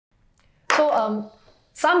So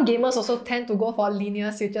some gamers also tend to go for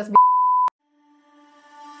linear switches.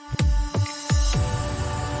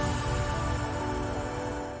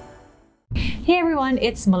 Hey everyone,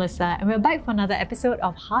 it's Melissa and we're back for another episode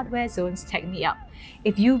of HardwareZone's Tech Me Up.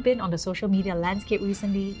 If you've been on the social media landscape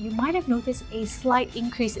recently, you might have noticed a slight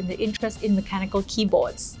increase in the interest in mechanical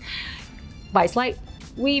keyboards. By slight,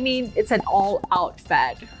 we mean it's an all-out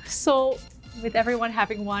fad. So with everyone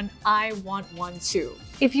having one, I want one too.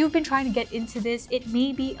 If you've been trying to get into this, it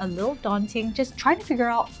may be a little daunting just trying to figure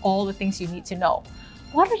out all the things you need to know.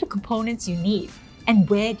 What are the components you need? And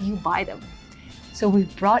where do you buy them? So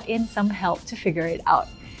we've brought in some help to figure it out.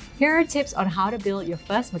 Here are tips on how to build your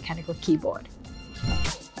first mechanical keyboard.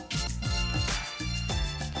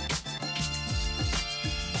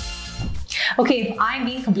 Okay, if I'm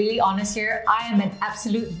being completely honest here, I am an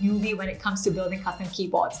absolute newbie when it comes to building custom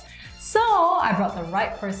keyboards. So I brought the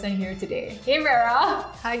right person here today. Hey Vera!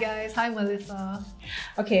 Hi guys, hi Melissa.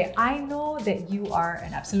 Okay, I know that you are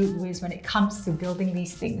an absolute whiz when it comes to building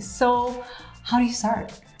these things. So how do you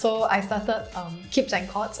start? So I started Kips and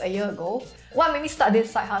Cords a year ago. What made me start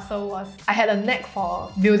this side hustle was I had a knack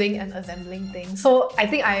for building and assembling things. So I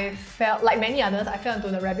think I felt, like many others, I fell into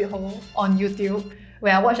the rabbit hole on YouTube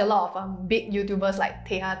where I watched a lot of big YouTubers like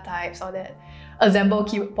Types or that assemble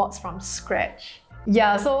keyboards from scratch.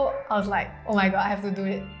 Yeah, so I was like, oh my god, I have to do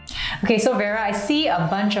it. Okay, so Vera, I see a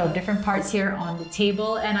bunch of different parts here on the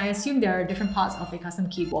table and I assume there are different parts of a custom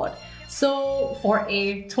keyboard. So for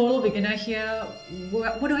a total beginner here,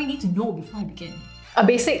 what do I need to know before I begin? A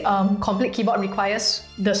basic complete keyboard requires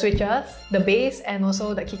the switches, the base, and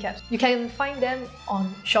also the keycaps. You can find them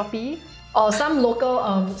on Shopee or some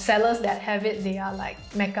local sellers that have it. They are like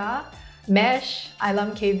Mecca, Mesh,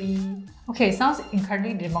 Ilam KB. Okay, sounds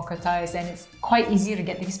incredibly democratized and it's quite easy to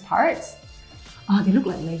get these parts. Oh, they look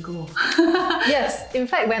like Lego. Yes, in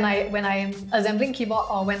fact, when I'm assembling keyboard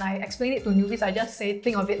or when I explain it to newbies, I just say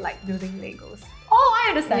think of it like building Legos. Oh, I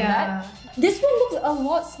understand that. This one looks a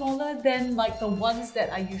lot smaller than like the ones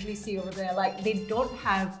that I usually see over there. Like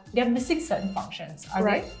they're missing certain functions, are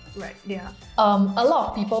they? Right, yeah. A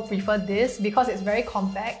lot of people prefer this because it's very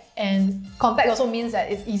compact, and compact also means that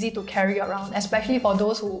it's easy to carry around, especially for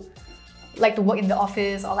those who like to work in the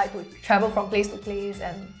office or like to travel from place to place,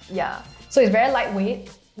 and yeah. So it's very lightweight.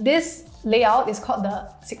 This layout is called the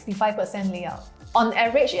 65% layout. On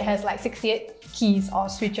average, it has like 68 keys or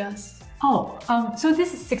switches. Oh, so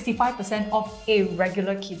this is 65% of a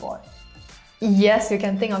regular keyboard. Yes, you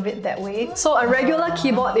can think of it that way. So a regular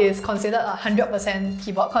keyboard is considered a 100%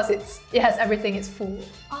 keyboard because it has everything, it's full.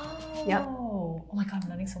 Oh. Yeah. Oh my god, I'm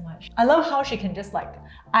learning so much. I love how she can just like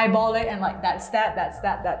eyeball it and like that's that.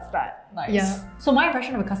 Nice. Yeah. So my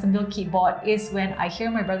impression of a custom built keyboard is when I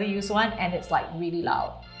hear my brother use one and it's like really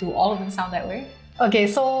loud. Do all of them sound that way? Okay,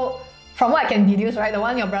 so from what I can deduce, right, the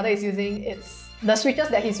one your brother is using, the switches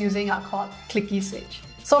that he's using are called CLICKY switch.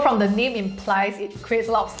 So from the name implies it creates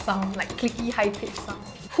a lot of sound, like clicky, high-pitched sound.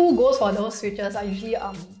 Who goes for those switches are usually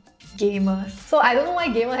gamers. So I don't know why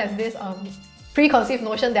gamer has this preconceived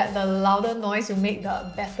notion that the louder noise you make,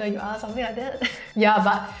 the better you are, something like that. Yeah,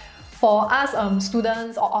 but for us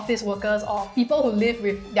students or office workers or people who live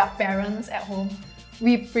with their parents at home,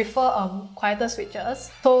 we prefer quieter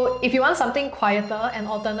switches. So if you want something quieter, an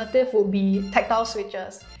alternative would be tactile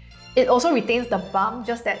switches. It also retains the bump,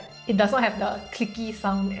 just that it does not have the clicky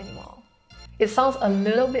sound anymore. It sounds a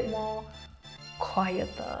little bit more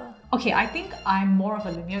quieter. Okay, I think I'm more of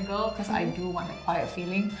a linear girl because I do want that quiet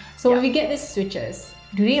feeling. So when we get these switches,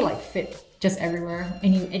 do they like fit just everywhere,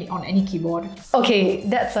 on any keyboard? Okay,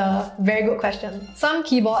 that's a very good question. Some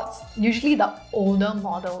keyboards, usually the older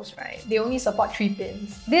models, right, they only support 3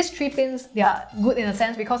 pins. These 3 pins, they are good in a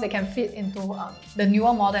sense because they can fit into the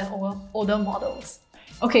newer model and older models.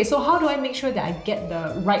 Okay, so how do I make sure that I get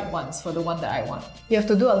the right ones for the one that I want? You have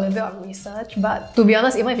to do a little bit of research, but to be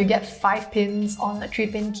honest, even if you get 5 pins on a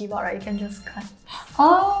 3-pin keyboard, right, you can just cut.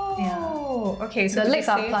 Oh, yeah. Okay, so the legs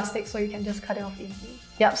are plastic, so you can just cut it off easily.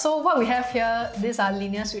 Yeah, so what we have here, these are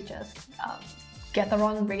linear switches,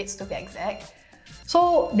 Gateron rates to be exact.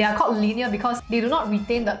 So they are called linear because they do not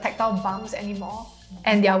retain the tactile bumps anymore,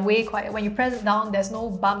 and they are way quiet. When you press it down, there's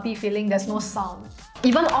no bumpy feeling, there's no sound.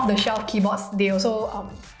 Even off-the-shelf keyboards, they also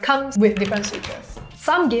come with different switches.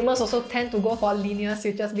 Some gamers also tend to go for linear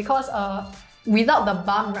switches because without the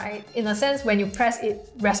bump, right, in a sense, when you press it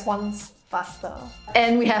responds faster.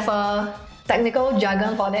 And we have a technical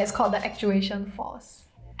jargon for that, it's called the actuation force.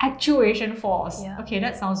 Actuation force? Yeah. Okay,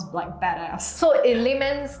 that sounds like badass. So in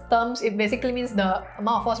layman's terms, it basically means the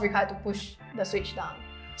amount of force required to push the switch down.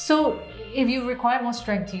 So if you require more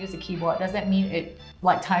strength to use the keyboard, does that mean it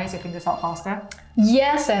like tires your fingers out faster?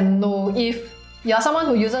 Yes and no. If you're someone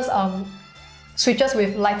who uses switches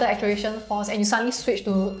with lighter actuation force and you suddenly switch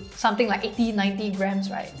to something like 80-90 grams,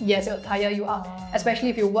 right? Yes, it'll tire you out, especially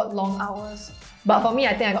if you work long hours. But for me,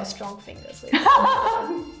 I think I got strong fingers.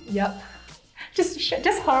 Yep.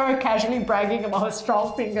 Just her casually bragging about her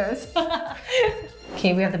strong fingers.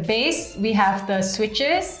 Okay, we have the base, we have the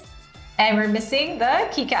switches, and we're missing the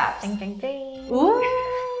keycaps. Ding, ding, ding. Ooh!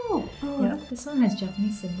 Oh, yep. This one has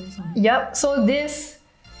Japanese symbols on it. Yep, so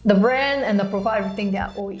the brand and the profile, everything, they are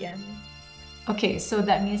OEM. Okay, so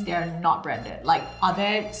that means they are not branded. Like, are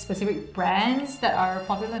there specific brands that are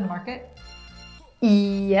popular in the market?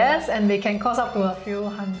 Yes, and they can cost up to a few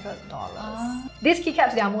 $100s. These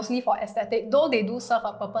keycaps, they are mostly for aesthetic, though they do serve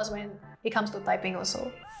a purpose when it comes to typing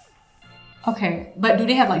also. Okay, but do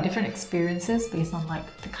they have like different experiences based on like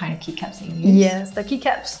the kind of keycaps they use? Yes, the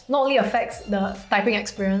keycaps not only affects the typing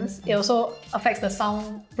experience, it also affects the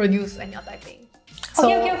sound produced when you're typing.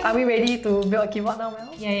 So, okay. Are we ready to build a keyboard now,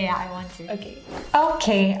 Mel? Yeah, I want to.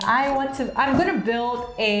 Okay. I'm gonna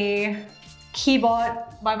build a keyboard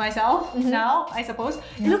by myself now, I suppose.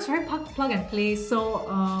 It looks very plug and play, so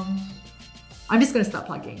I'm just gonna start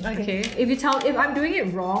plugging. Okay. If I'm doing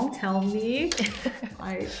it wrong, tell me.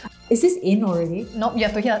 Is this in already? Nope, you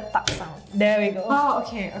have to hear a tap sound. There we go. Oh,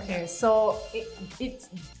 okay. So it's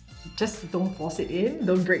just don't force it in,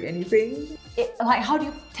 don't break anything. Like, how do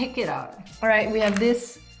you take it out? Alright, we have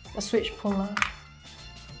a switch puller.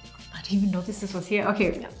 I didn't even notice this was here.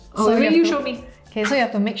 Okay. Yeah. Oh, So you show me. Okay, so you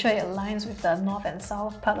have to make sure it aligns with the north and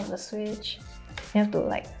south part of the switch. You have to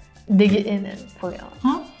like dig it in and pull it out.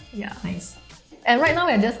 Huh? Yeah. Nice. And right now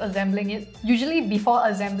we're just assembling it. Usually before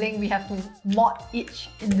assembling, we have to mod each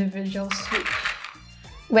individual switch.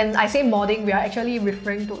 When I say modding, we are actually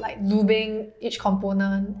referring to like lubing each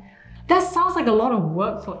component. That sounds like a lot of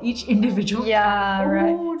work for each individual. Yeah,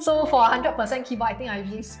 right. So for a 100% keyboard, I think I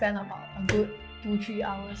usually spend about a good 2-3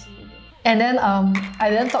 hours. And then I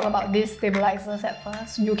didn't talk about these stabilizers at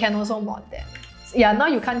first. You can also mod them. Yeah, now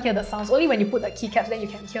you can't hear the sounds. Only when you put the keycaps, then you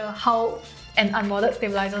can hear how an unmodded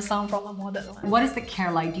stabilizer sound from a modded one. What is the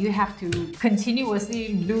care like? Do you have to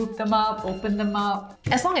continuously lube them up, open them up?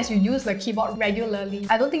 As long as you use the keyboard regularly,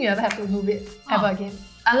 I don't think you ever have to lube it ever again.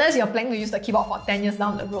 Unless you're planning to use the keyboard for 10 years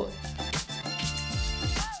down the road.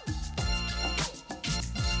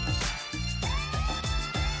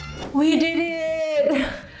 We did it!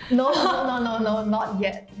 No, not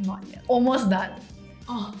yet. Almost done.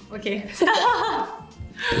 Oh, okay.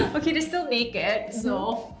 Okay, they're still naked,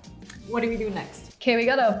 so what do we do next? Okay,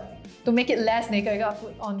 to make it less naked, we gotta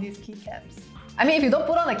put on these keycaps. I mean, if you don't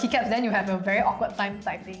put on the keycaps, then you have a very awkward time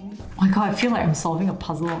typing. Oh my god, I feel like I'm solving a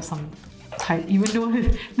puzzle of some type, even though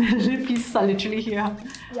the little pieces are literally here.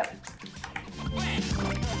 Yep.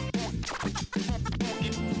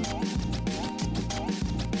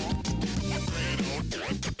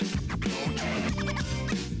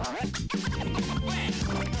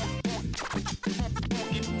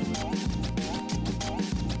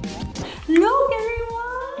 Look,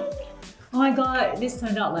 everyone! Oh my god, this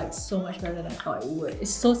turned out like so much better than I thought it would. It's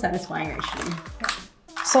so satisfying actually.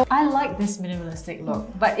 So I like this minimalistic look,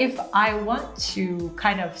 but if I want to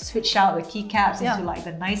kind of switch out the keycaps into like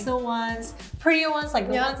the nicer ones, prettier ones like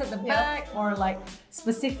the ones at the back, or like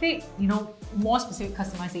specific, more specific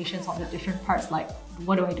customizations on the different parts, like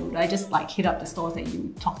what do? Do I just like hit up the stores that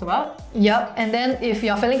you talked about? Yep, and then if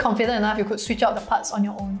you're feeling confident enough, you could switch out the parts on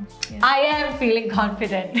your own. Yeah. I am feeling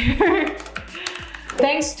confident.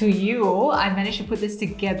 Thanks to you, I managed to put this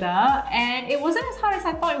together and it wasn't as hard as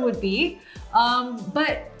I thought it would be.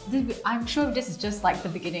 But I'm sure this is just like the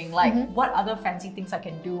beginning. Like, what other fancy things I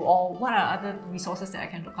can do, or what are other resources that I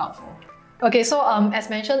can look out for? Okay, so as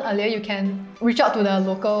mentioned earlier, you can reach out to the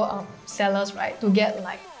local sellers, right, to get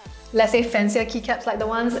like, let's say fancier keycaps like the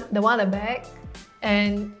one at the back.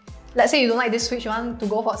 And let's say you don't like this switch, you want to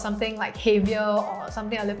go for something like heavier or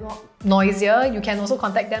something a little more noisier, you can also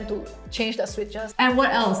contact them to change the switches. And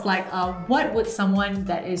what else? Like, what would someone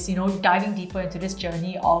that is, diving deeper into this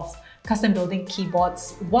journey of custom building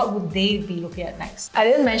keyboards, what would they be looking at next? I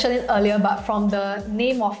didn't mention it earlier, but from the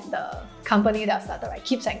name of the company that I started, right,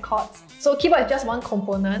 Keeps and Cords. So keyboard is just one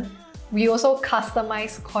component. We also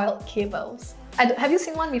customize coiled cables. Have you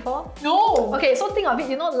seen one before? No! Okay, so think of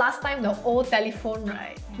it, last time the old telephone,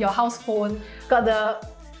 right? Your house phone got the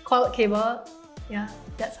coiled cable. Yeah,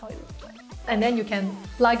 that's how it looks like. And then you can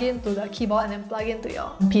plug into the keyboard and then plug into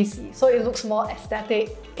your PC. So it looks more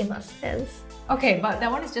aesthetic in a sense. Okay, but that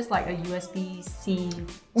one is just like a USB-C.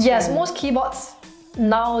 Yes, most keyboards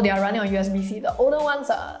now they are running on USB-C. The older ones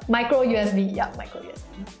are micro USB. Yeah, micro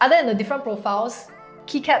USB. Other than the different profiles,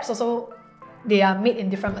 keycaps also they are made in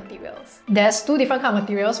different materials. There's two different kind of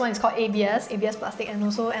materials. One is called ABS plastic, and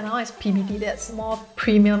another one is PBT that's more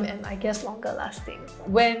premium and I guess longer lasting.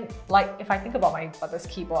 When, like, if I think about my brother's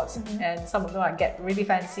keyboards, and some of them I get really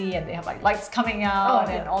fancy and they have like lights coming out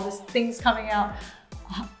and all these things coming out,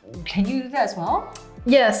 can you do that as well?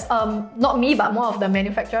 Yes, not me, but more of the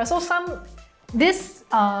manufacturer. So this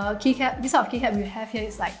sort of keycap you have here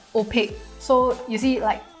is like opaque. So you see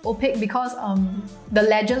like opaque because the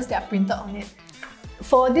legends that are printed on it.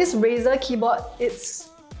 For this Razer keyboard,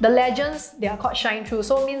 the legends, they are called shine through.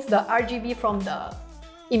 So it means the RGB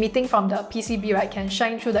emitting from the PCB, right, can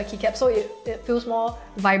shine through the keycap, so it feels more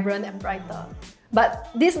vibrant and brighter. But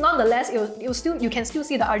this, nonetheless, you can still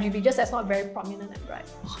see the RGB, just as not very prominent and bright.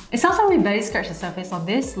 It sounds like we barely scratched the surface on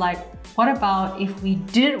this. Like, what about if we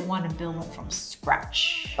didn't want to build one from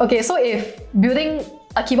scratch? Okay, so if building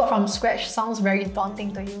a keyboard from scratch sounds very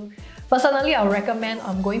daunting to you, personally, I would recommend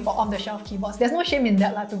going for off-the-shelf keyboards. There's no shame in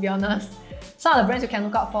that, to be honest. Some of the brands you can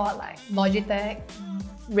look out for are like Logitech,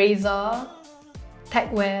 Razer,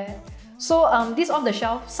 Techwear. So these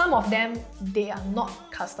off-the-shelf, some of them, they are not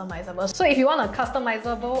customizable. So if you want a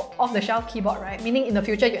customizable off-the-shelf keyboard, right, meaning in the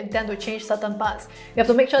future you intend to change certain parts, you have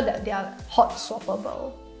to make sure that they are hot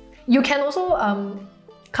swappable. You can also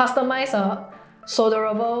customize a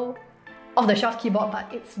solderable off-the-shelf keyboard, but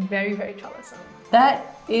it's very, very troublesome.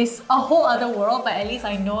 That is a whole other world, but at least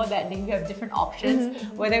I know that we have different options,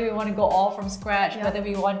 whether we want to go all from scratch, whether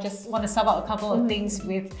we just want to sub out a couple of things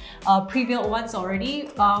with pre-built ones already.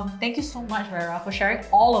 Thank you so much, Vera, for sharing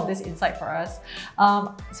all of this insight for us.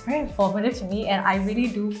 It's very informative to me, and I really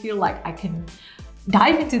do feel like I can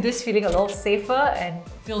dive into this feeling a little safer and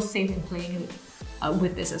feel safe in playing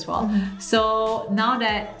with this as well. So now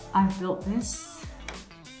that I've built this,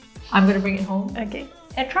 I'm going to bring it home and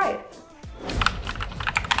try it.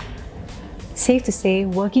 Safe to say,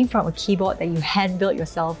 working from a keyboard that you hand-built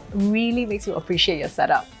yourself really makes you appreciate your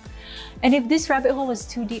setup. And if this rabbit hole was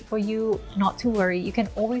too deep for you, not to worry, you can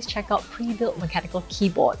always check out pre-built mechanical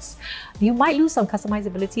keyboards. You might lose some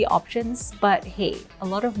customizability options, but hey, a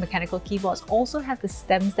lot of mechanical keyboards also have the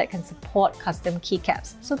stems that can support custom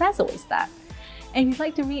keycaps, so that's always that. And if you'd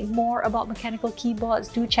like to read more about mechanical keyboards,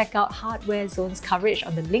 do check out HardwareZone's coverage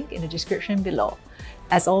on the link in the description below.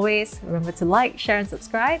 As always, remember to like, share and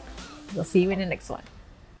subscribe. We'll see you in the next one.